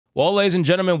Well, ladies and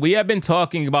gentlemen, we have been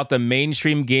talking about the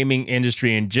mainstream gaming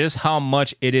industry and just how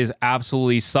much it is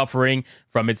absolutely suffering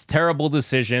from its terrible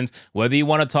decisions. Whether you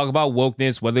want to talk about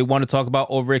wokeness, whether you want to talk about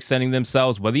overextending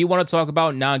themselves, whether you want to talk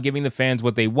about not giving the fans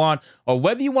what they want, or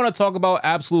whether you want to talk about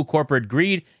absolute corporate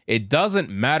greed, it doesn't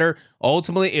matter.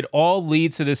 Ultimately, it all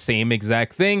leads to the same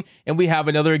exact thing. And we have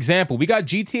another example. We got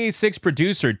GTA 6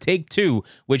 producer Take-Two,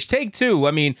 which Take-Two,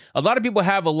 I mean, a lot of people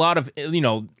have a lot of,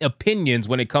 opinions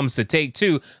when it comes to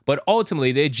Take-Two, but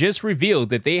ultimately they just revealed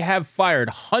that they have fired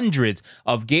hundreds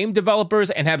of game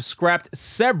developers and have scrapped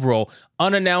several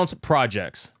unannounced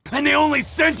projects. And the only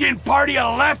sentient party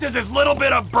left is this little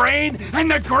bit of brain and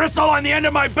the gristle on the end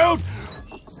of my boot.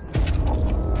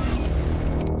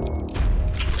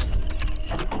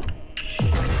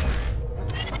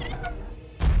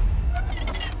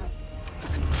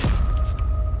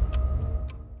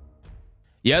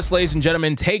 Yes, ladies and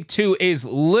gentlemen, Take-Two is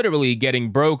literally getting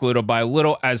broke little by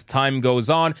little as time goes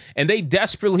on, and they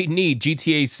desperately need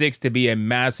GTA 6 to be a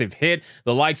massive hit,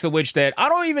 the likes of which that I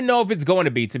don't even know if it's going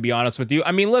to be honest with you.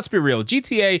 I mean, let's be real.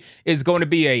 GTA is going to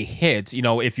be a hit,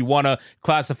 if you want to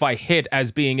classify hit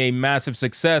as being a massive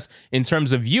success in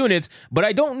terms of units, but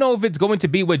I don't know if it's going to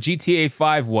be what GTA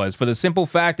 5 was, for the simple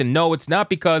fact, and no, it's not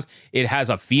because it has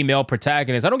a female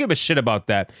protagonist. I don't give a shit about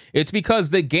that. It's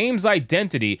because the game's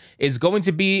identity is going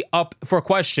to be up for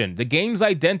question. The game's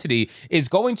identity is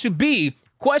going to be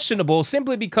questionable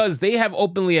simply because they have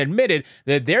openly admitted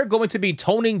that they're going to be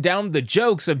toning down the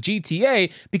jokes of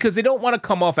GTA because they don't want to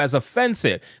come off as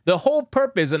offensive. The whole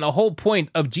purpose and the whole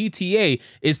point of GTA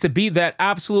is to be that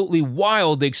absolutely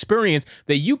wild experience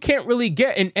that you can't really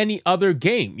get in any other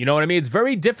game. You know what I mean? It's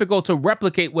very difficult to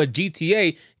replicate what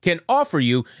GTA can offer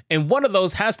you, and one of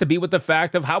those has to be with the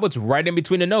fact of how it's right in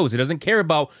between the nose. It doesn't care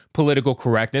about political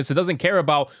correctness. It doesn't care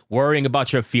about worrying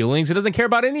about your feelings. It doesn't care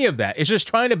about any of that. It's just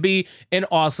trying to be an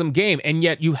awesome game, and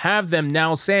yet you have them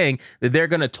now saying that they're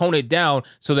going to tone it down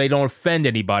so they don't offend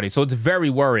anybody. So it's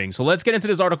very worrying. So let's get into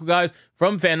this article, guys,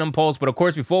 from Fandom Pulse. But of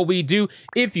course, before we do,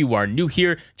 if you are new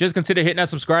here, just consider hitting that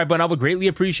subscribe button. I would greatly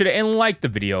appreciate it, and like the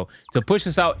video to push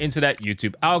this out into that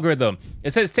YouTube algorithm.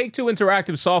 It says Take-Two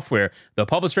Interactive Software, the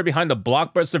publisher behind the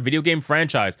blockbuster video game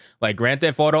franchise like Grand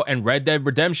Theft Auto and Red Dead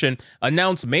Redemption,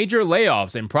 announced major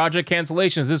layoffs and project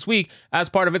cancellations this week as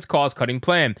part of its cost-cutting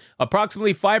plan.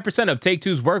 Approximately 5% of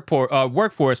Take-Two's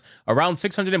workforce, around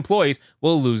 600 employees,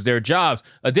 will lose their jobs.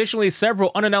 Additionally,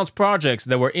 several unannounced projects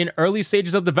that were in early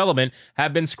stages of development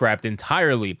have been scrapped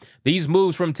entirely. These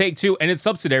moves from Take-Two and its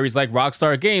subsidiaries like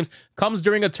Rockstar Games comes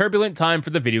during a turbulent time for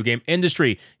the video game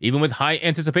industry. Even with high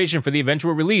anticipation for the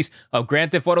eventual release of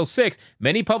Grand Theft Auto 6,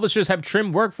 many publishers have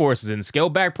trimmed workforces and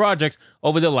scaled back projects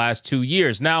over the last 2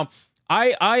 years. Now,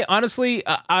 I honestly,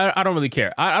 I don't really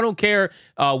care. I don't care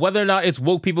whether or not it's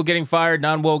woke people getting fired,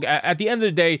 non-woke. At the end of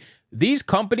the day, these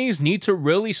companies need to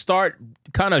really start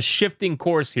kind of shifting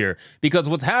course here, because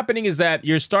what's happening is that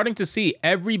you're starting to see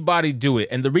everybody do it.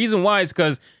 And the reason why is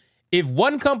because if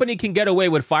one company can get away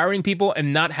with firing people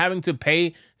and not having to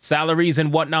pay salaries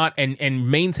and whatnot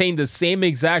and maintain the same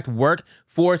exact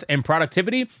workforce and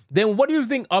productivity, then what do you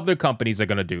think other companies are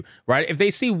going to do, right? If they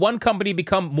see one company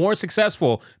become more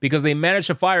successful because they managed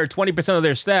to fire 20% of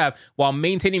their staff while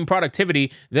maintaining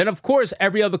productivity, then of course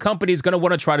every other company is going to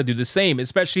want to try to do the same,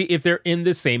 especially if they're in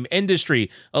the same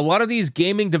industry. A lot of these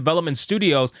gaming development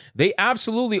studios, they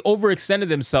absolutely overextended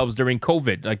themselves during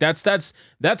COVID. Like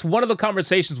that's one of the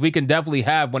conversations we can definitely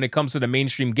have when it comes to the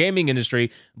mainstream gaming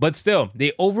industry, but still,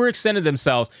 they overextended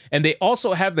themselves, and they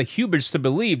also have the hubris to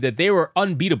believe that they were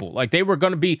unbeatable, like they were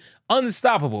going to be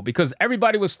unstoppable because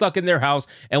everybody was stuck in their house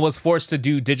and was forced to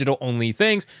do digital only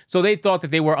things, so they thought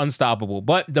that they were unstoppable.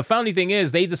 But the funny thing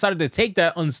is, they decided to take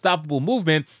that unstoppable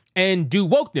movement and do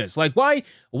wokeness. Like,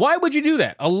 why would you do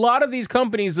that? A lot of these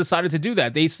companies decided to do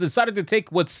that. They decided to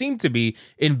take what seemed to be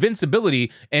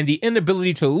invincibility and the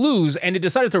inability to lose, and they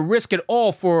decided to risk it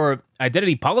all for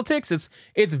identity politics.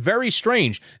 It's very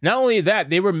strange. Not only that,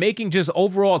 they were making just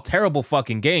overall terrible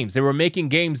fucking games. They were making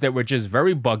games that were just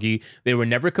very buggy. They were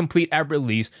never complete at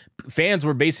release. Fans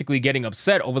were basically getting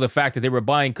upset over the fact that they were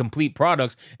buying complete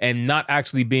products and not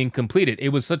actually being completed. It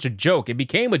was such a joke. It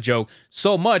became a joke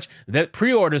so much that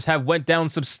pre-orders have went down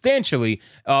substantially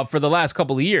for the last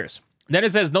couple of years. Then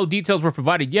it says no details were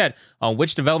provided yet on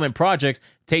which development projects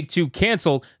Take-Two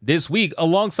canceled this week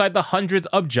alongside the hundreds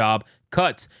of job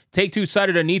cuts. Take-Two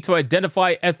cited a need to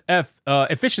identify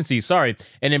efficiency,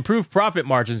 and improved profit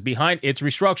margins behind its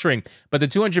restructuring. But the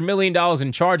 $200 million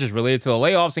in charges related to the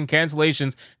layoffs and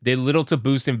cancellations did little to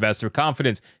boost investor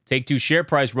confidence. Take-Two's share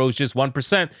price rose just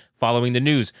 1% following the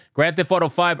news. Grand Theft Auto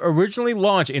 5 originally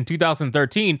launched in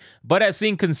 2013, but has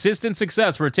seen consistent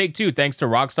success for Take-Two thanks to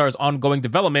Rockstar's ongoing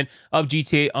development of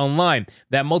GTA Online.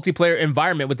 That multiplayer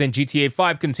environment within GTA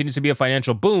 5 continues to be a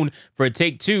financial boon for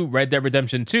Take-Two. Red Dead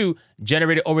Redemption 2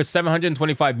 generated over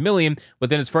 $725 million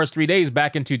within its first 3 days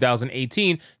back in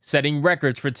 2018, setting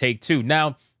records for Take-Two.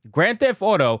 Now, Grand Theft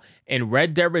Auto and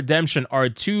Red Dead Redemption are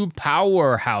two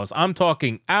powerhouses. I'm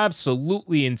talking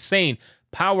absolutely insane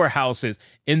powerhouses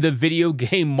in the video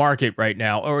game market right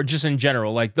now, or just in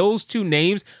general. Like, those two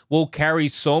names will carry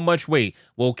so much weight,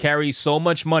 will carry so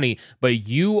much money, but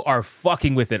you are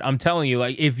fucking with it. I'm telling you,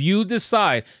 like, if you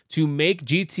decide to make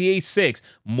GTA 6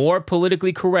 more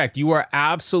politically correct, you are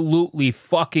absolutely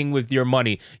fucking with your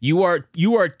money. You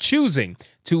are choosing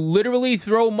to literally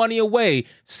throw money away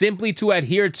simply to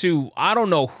adhere to I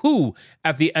don't know who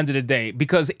at the end of the day.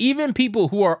 Because even people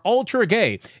who are ultra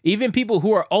gay, even people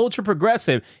who are ultra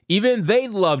progressive, even they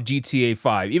love GTA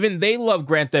 5. Even they love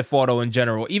Grand Theft Auto in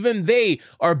general. Even they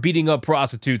are beating up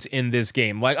prostitutes in this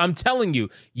game. Like, I'm telling you,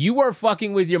 you are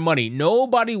fucking with your money.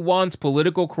 Nobody wants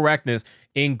political correctness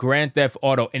in Grand Theft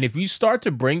Auto. And if you start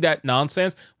to bring that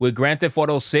nonsense with Grand Theft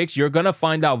Auto 6, you're going to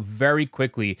find out very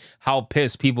quickly how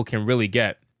pissed people can really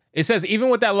get. It says, even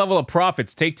with that level of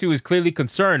profits, Take-Two is clearly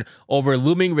concerned over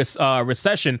looming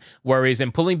recession worries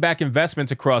and pulling back investments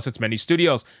across its many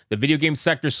studios. The video game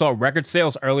sector saw record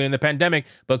sales early in the pandemic,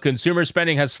 but consumer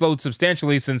spending has slowed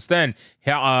substantially since then.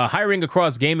 Hiring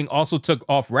across gaming also took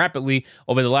off rapidly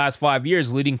over the last 5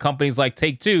 years, leading companies like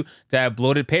Take-Two to have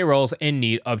bloated payrolls in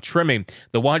need of trimming.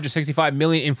 The $165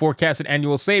 million in forecasted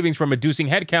annual savings from reducing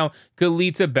headcount could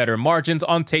lead to better margins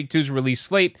on Take-Two's release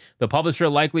slate. The publisher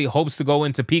likely hopes to go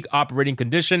into peak operating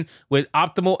condition with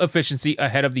optimal efficiency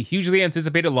ahead of the hugely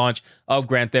anticipated launch of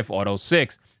Grand Theft Auto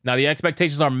 6. Now, the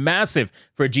expectations are massive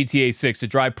for GTA 6 to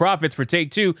drive profits for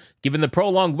Take-Two, given the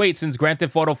prolonged wait since Grand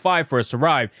Theft Auto 5 first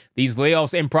arrived. These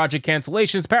layoffs and project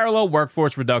cancellations parallel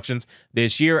workforce reductions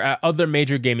this year at other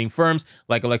major gaming firms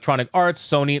like Electronic Arts,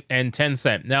 Sony, and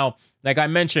Tencent. Now, like I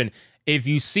mentioned, if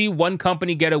you see one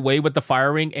company get away with the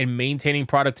firing and maintaining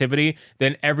productivity,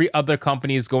 then every other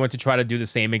company is going to try to do the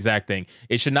same exact thing.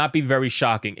 It should not be very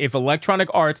shocking. If Electronic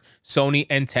Arts, Sony,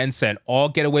 and Tencent all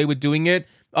get away with doing it,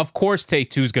 of course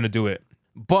Take-Two is going to do it.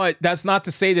 But that's not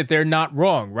to say that they're not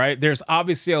wrong, right? There's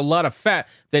obviously a lot of fat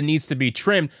that needs to be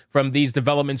trimmed from these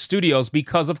development studios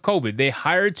because of COVID. They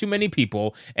hired too many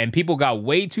people, and people got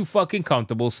way too fucking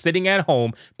comfortable sitting at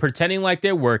home, pretending like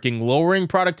they're working, lowering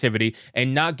productivity,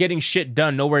 and not getting shit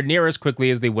done nowhere near as quickly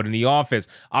as they would in the office.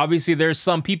 Obviously, there's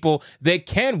some people that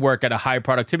can work at a high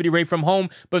productivity rate from home,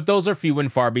 but those are few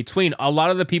and far between. A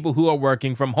lot of the people who are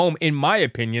working from home, in my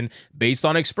opinion, based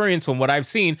on experience from what I've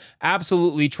seen,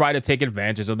 absolutely try to take advantage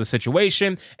of the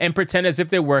situation and pretend as if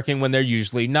they're working when they're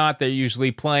usually not. They're usually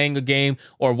playing a game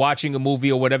or watching a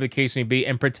movie or whatever the case may be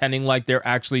and pretending like they're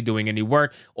actually doing any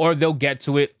work, or they'll get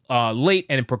to it late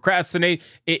and procrastinate.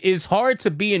 It is hard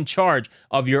to be in charge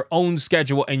of your own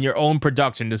schedule and your own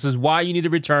production. This is why you need to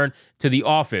return to the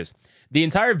office. The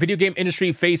entire video game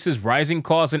industry faces rising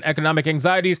costs and economic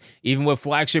anxieties, even with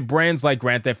flagship brands like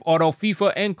Grand Theft Auto,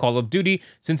 FIFA, and Call of Duty.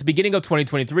 Since the beginning of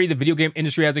 2023, the video game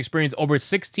industry has experienced over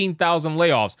 16,000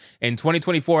 layoffs, and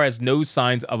 2024 has no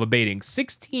signs of abating.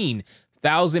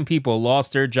 16,000 people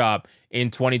lost their job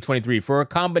in 2023 for a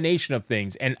combination of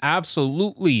things, and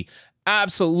absolutely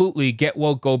Get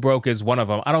Woke, Go Broke is one of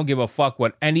them. I don't give a fuck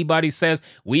what anybody says.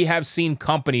 We have seen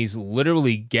companies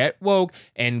literally get woke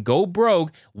and go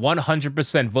broke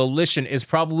 100%. Volition is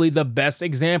probably the best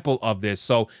example of this.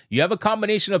 So you have a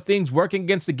combination of things working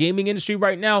against the gaming industry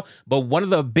right now, but one of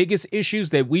the biggest issues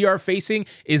that we are facing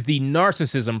is the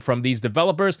narcissism from these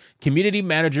developers, community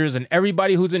managers, and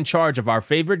everybody who's in charge of our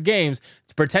favorite games,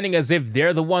 pretending as if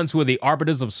they're the ones who are the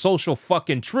arbiters of social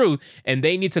fucking truth, and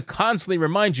they need to constantly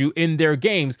remind you in their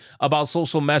games about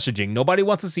social messaging. Nobody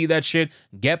wants to see that shit.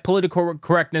 Get political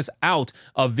correctness out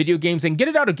of video games and get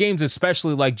it out of games,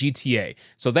 especially like GTA.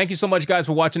 So thank you so much, guys,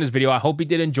 for watching this video. I hope you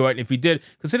did enjoy it. And if you did,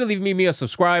 consider leaving me a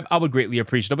subscribe. I would greatly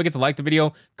appreciate it. Don't forget to like the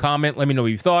video, comment, let me know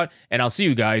what you thought, and I'll see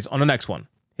you guys on the next one.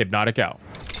 Hypnotic out.